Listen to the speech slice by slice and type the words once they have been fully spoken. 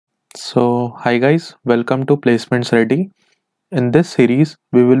So, hi guys, welcome to Placements Ready. In this series,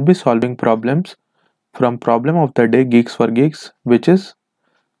 we will be solving problems from Problem of the Day Geeks for Geeks, which is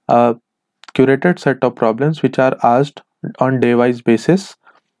a curated set of problems which are asked on day-wise basis.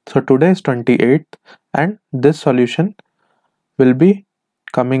 So, today is 28th, and this solution will be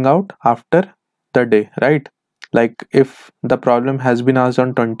coming out after the day, right? Like if the problem has been asked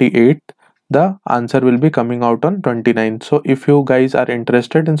on 28th, the answer will be coming out on 29th. So if you guys are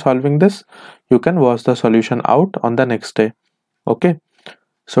interested in solving this, you can watch the solution out on the next day. Okay,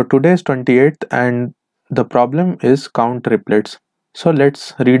 so today is 28th and the problem is count triplets. So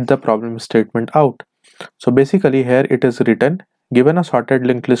let's read the problem statement out. So basically here it is written, given a sorted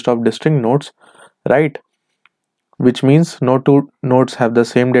linked list of distinct nodes, right, which means no two nodes have the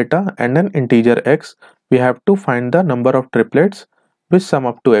same data and an integer x, we have to find the number of triplets which sum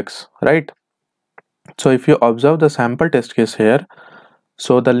up to x, right? So if you observe the sample test case here,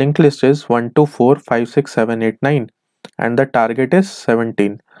 so the linked list is 1 2 4 5 6 7 8 9 and the target is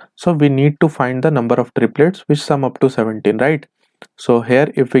 17. So we need to find the number of triplets which sum up to 17, right? So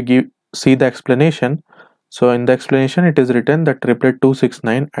here if we see the explanation, so in the explanation it is written the triplet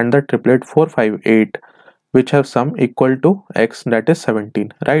 269 and the triplet 458 which have sum equal to x, that is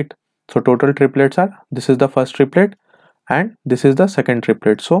 17, right? So total triplets are, this is the first triplet and this is the second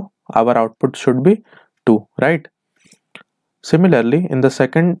triplet, so our output should be 2, right? Similarly, in the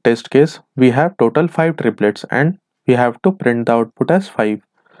second test case we have total 5 triplets and we have to print the output as 5.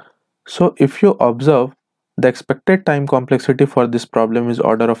 So if you observe, the expected time complexity for this problem is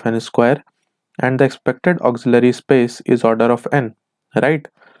order of n square and the expected auxiliary space is order of n, right?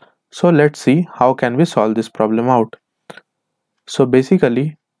 So let's see how can we solve this problem out. So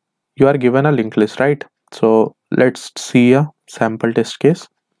basically you are given a linked list, right? So let's see a sample test case.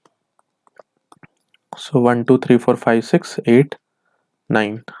 So 1 2 3 4 5 6 8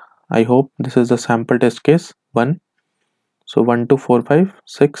 9. I hope this is the sample test case 1. So 1 2 4 5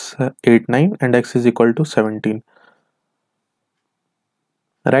 6 8 9 and x is equal to 17,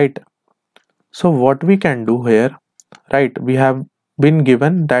 right? So what we can do here, right, we have been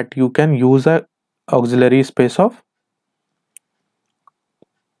given that you can use a auxiliary space of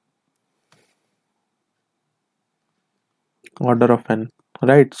order of n,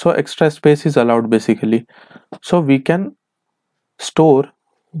 right? So extra space is allowed basically. So we can store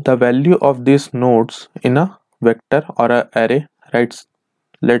the value of these nodes in a vector or a array, right?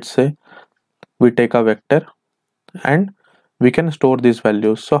 Let's say we take a vector and we can store these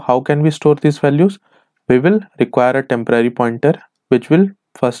values. So how can we store these values? We will require a temporary pointer which will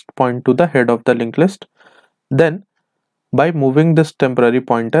first point to the head of the linked list. Then by moving this temporary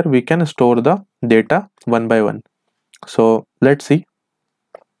pointer we can store the data one by one. So let's see.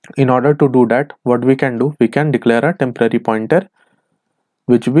 In order to do that, what we can do, we can declare a temporary pointer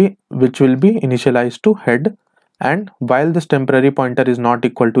which will be initialized to head, and while this temporary pointer is not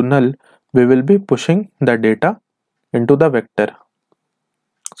equal to null, we will be pushing the data into the vector.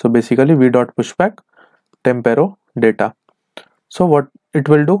 So basically v dot pushback tempero data. So what it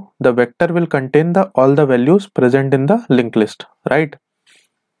will do, the vector will contain all the values present in the linked list, right?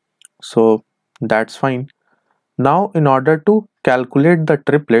 So that's fine. Now in order to calculate the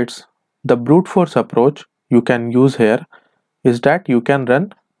triplets, the brute force approach you can use here is that you can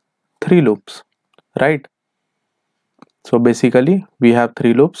run 3 loops, right? So basically we have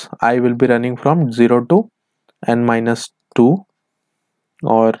 3 loops. I will be running from 0 to n minus 2,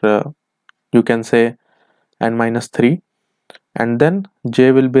 or you can say n minus 3, and then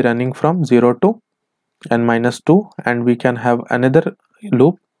j will be running from 0 to n minus 2, and we can have another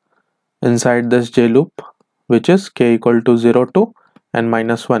loop inside this j loop which is k equal to 0 to n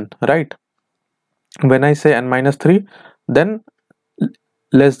minus 1, right? When I say n minus 3, then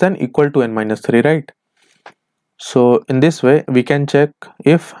less than equal to n minus 3, right? So in this way we can check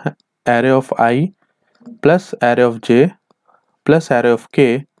if array of I plus array of j plus array of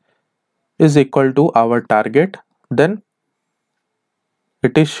k is equal to our target, then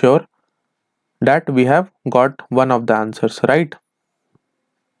it is sure that we have got one of the answers, right?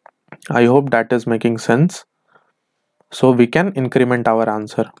 I hope that is making sense. So we can increment our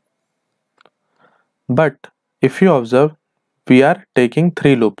answer. But if you observe, we are taking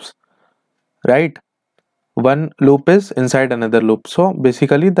 3 loops, right? One loop is inside another loop. So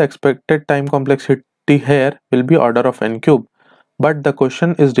basically the expected time complexity here will be order of n cube. But the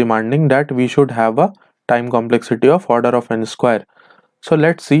question is demanding that we should have a time complexity of order of n square. So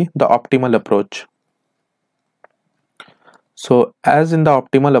let's see the optimal approach. So as in the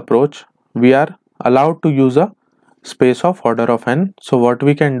optimal approach, we are allowed to use a space of order of n. So what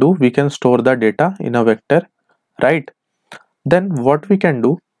we can do, we can store the data in a vector, right? Then what we can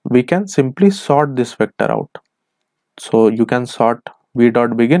do, we can simply sort this vector out. So you can sort v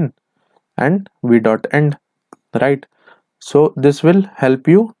dot begin and v dot end, right? So this will help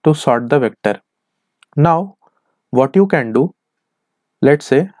you to sort the vector. Now what you can do, let's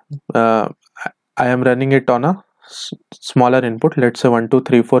say I am running it on a smaller input, let's say 1 2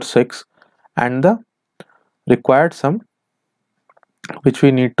 3 4 6, and the required sum which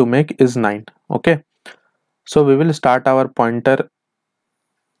we need to make is 9. Okay, so we will start our pointer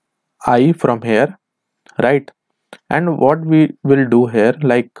I from here, right? And what we will do here,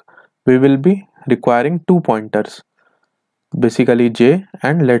 like we will be requiring two pointers, basically j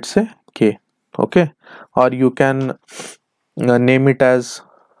and let's say k. Okay, or you can name it as,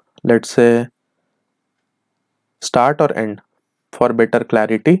 let's say, start or end for better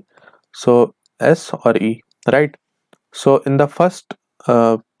clarity. So s or e, right? So in the first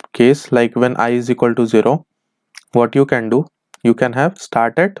case, like when I is equal to 0, what you can do, you can have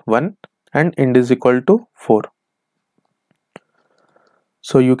start at 1 and end is equal to 4.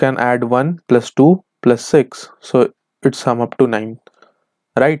 So you can add 1 plus 2 plus 6, so it sum up to 9,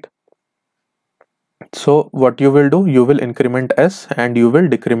 right? So what you will do, you will increment s and you will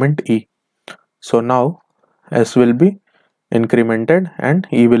decrement e. So now s will be incremented and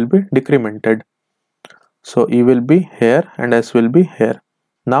e will be decremented. So e will be here and s will be here.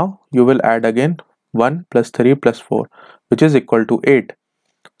 Now you will add again 1 plus 3 plus 4, which is equal to 8.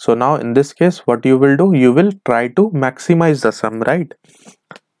 So now in this case, what you will do, you will try to maximize the sum, right?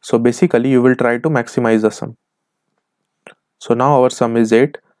 So basically you will try to maximize the sum. So now our sum is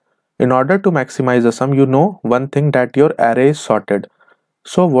 8. In order to maximize the sum, you know one thing, that your array is sorted.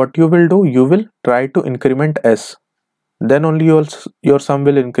 So what you will do, you will try to increment s. Then only your sum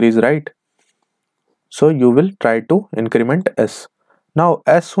will increase, right? So you will try to increment s. Now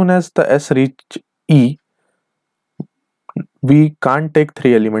as soon as the s reach e, we can't take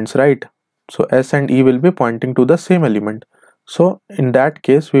three elements, right? So s and e will be pointing to the same element. So in that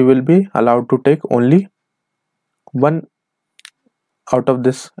case, we will be allowed to take only one out of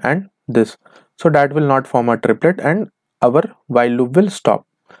this and this. So that will not form a triplet and our while loop will stop.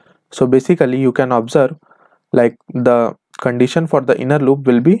 So basically you can observe, like the condition for the inner loop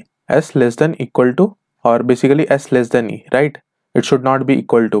will be s less than equal to, or basically s less than e, right? It should not be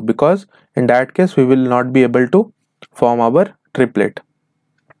equal to, because in that case we will not be able to form our triplet,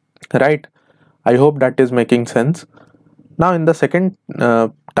 right? I hope that is making sense. Now in the second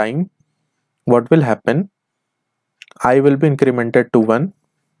time, what will happen, I will be incremented to 1,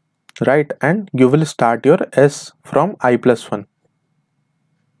 right? And you will start your s from I plus 1.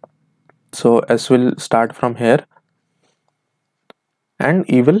 So s will start from here and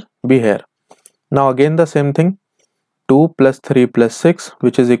e will be here. Now again the same thing, 2 plus 3 plus 6,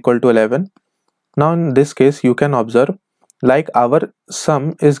 which is equal to 11. Now in this case you can observe, like our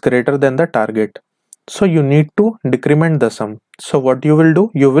sum is greater than the target, so you need to decrement the sum. So what you will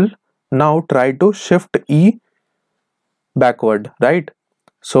do, you will now try to shift e backward, right?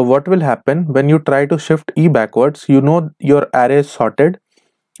 So what will happen when you try to shift e backwards, you know your array is sorted,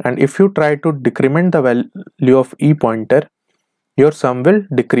 and if you try to decrement the value of e pointer, your sum will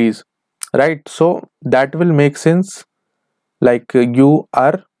decrease, right? So that will make sense, like you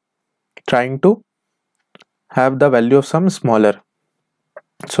are trying to have the value of sum smaller.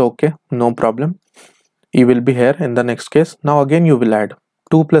 So okay, no problem, e will be here in the next case. Now again you will add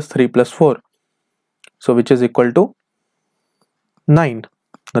 2 plus 3 plus 4, so which is equal to 9,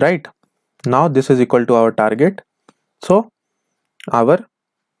 right? Now this is equal to our target. So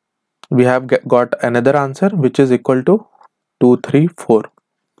we have got another answer, which is equal to 2 3 4.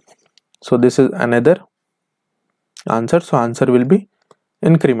 So this is another answer, so answer will be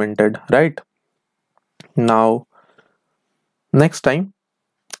incremented, right? Now next time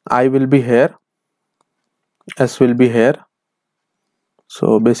I will be here, s will be here.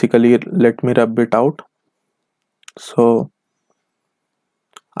 So basically let me rub it out. So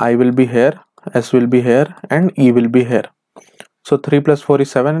I will be here, s will be here, and e will be here. So 3 plus 4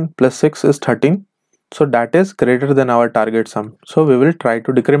 is 7 plus 6 is 13. So that is greater than our target sum. So we will try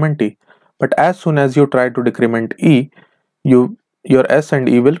to decrement e. But as soon as you try to decrement e, your s and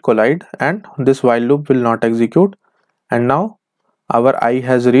e will collide and this while loop will not execute. And now our I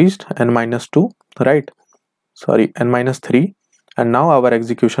has reached n minus 2, right? Sorry, n minus 3. And now our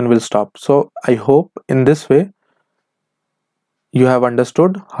execution will stop. So I hope in this way you have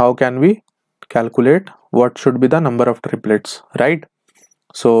understood how can we calculate what should be the number of triplets, right?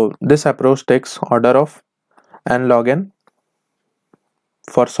 So this approach takes order of n log n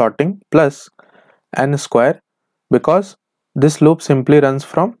for sorting plus n square, because this loop simply runs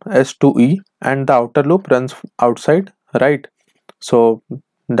from s to e and the outer loop runs outside, right? So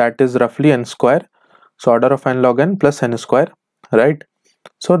that is roughly n square. So order of n log n plus n square, right?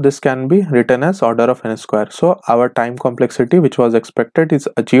 So this can be written as order of n square. So our time complexity which was expected is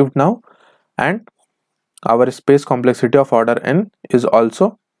achieved now, and our space complexity of order n is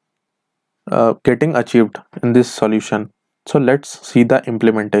also getting achieved in this solution. So let's see the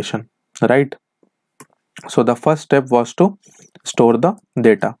implementation, right? So the first step was to store the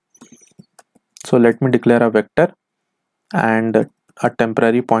data. So let me declare a vector and a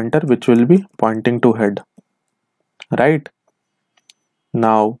temporary pointer which will be pointing to head, right?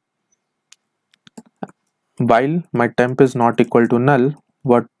 Now while my temp is not equal to null,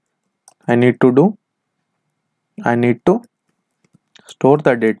 what I need to do, I need to store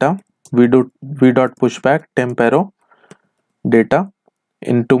the data. We dot pushback temp arrow data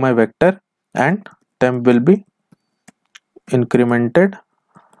into my vector, and temp will be incremented,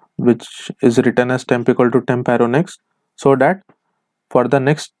 which is written as temp equal to temp arrow next, so that for the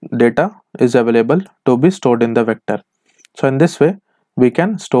next data is available to be stored in the vector. So in this way we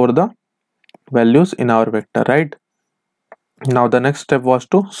can store the values in our vector, right? Now the next step was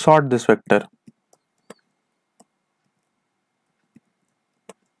to sort this vector.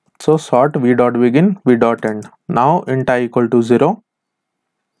 So sort v dot begin, v dot end. Now int I equal to 0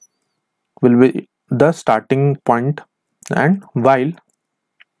 will be the starting point, and while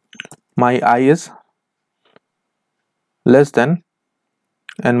my I is less than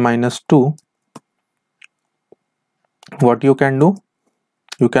n minus 2, what you can do,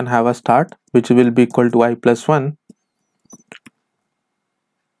 you can have a start which will be equal to I plus 1,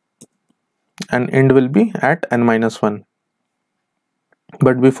 and end will be at n minus 1.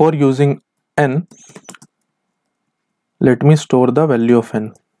 But before using n, let me store the value of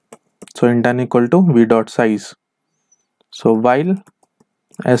n. So int n equal to v dot size. So while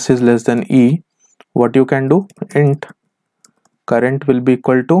s is less than e, what you can do, int current will be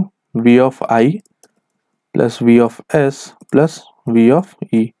equal to v of I plus v of s plus v of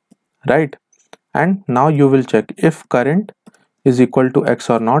e, right? And now you will check if current is equal to x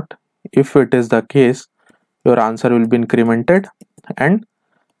or not. If it is the case, your answer will be incremented and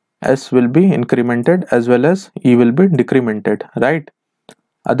s will be incremented as well as e will be decremented, right?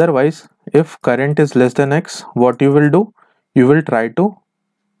 Otherwise, if current is less than x, what you will do, you will try to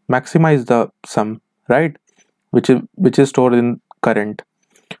maximize the sum, right, which is stored in current,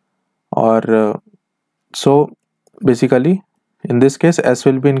 or so basically in this case s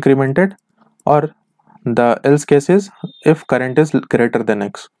will be incremented, or the else case is if current is greater than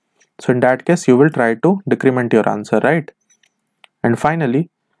x. So in that case you will try to decrement your answer, right? And finally,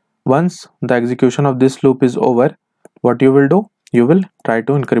 once the execution of this loop is over, what you will do, you will try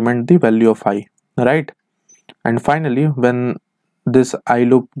to increment the value of I, right? And finally, when this I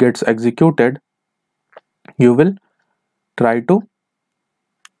loop gets executed, you will try to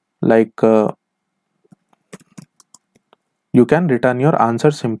you can return your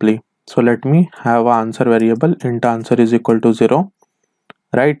answer simply. So let me have an answer variable, int answer is equal to 0,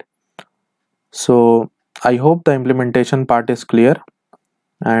 right? So I hope the implementation part is clear,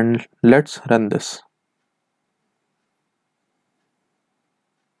 and let's run this.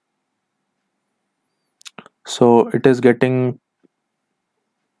 So it is giving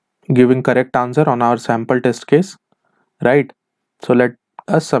correct answer on our sample test case, right? So let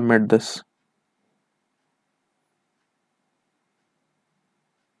us submit this.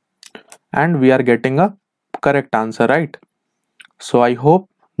 And we are getting a correct answer, right? So I hope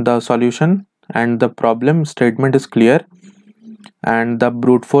the solution and the problem statement is clear, and the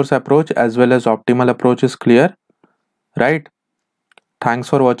brute force approach as well as optimal approach is clear, right? Thanks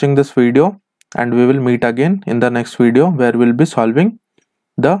for watching this video, and we will meet again in the next video where we'll be solving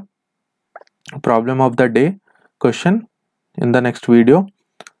the problem of the day question in the next video.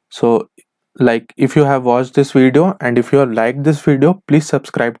 So if you have watched this video and if you have liked this video, please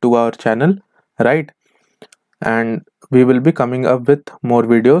subscribe to our channel, right? And we will be coming up with more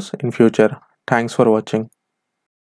videos in future. Thanks for watching.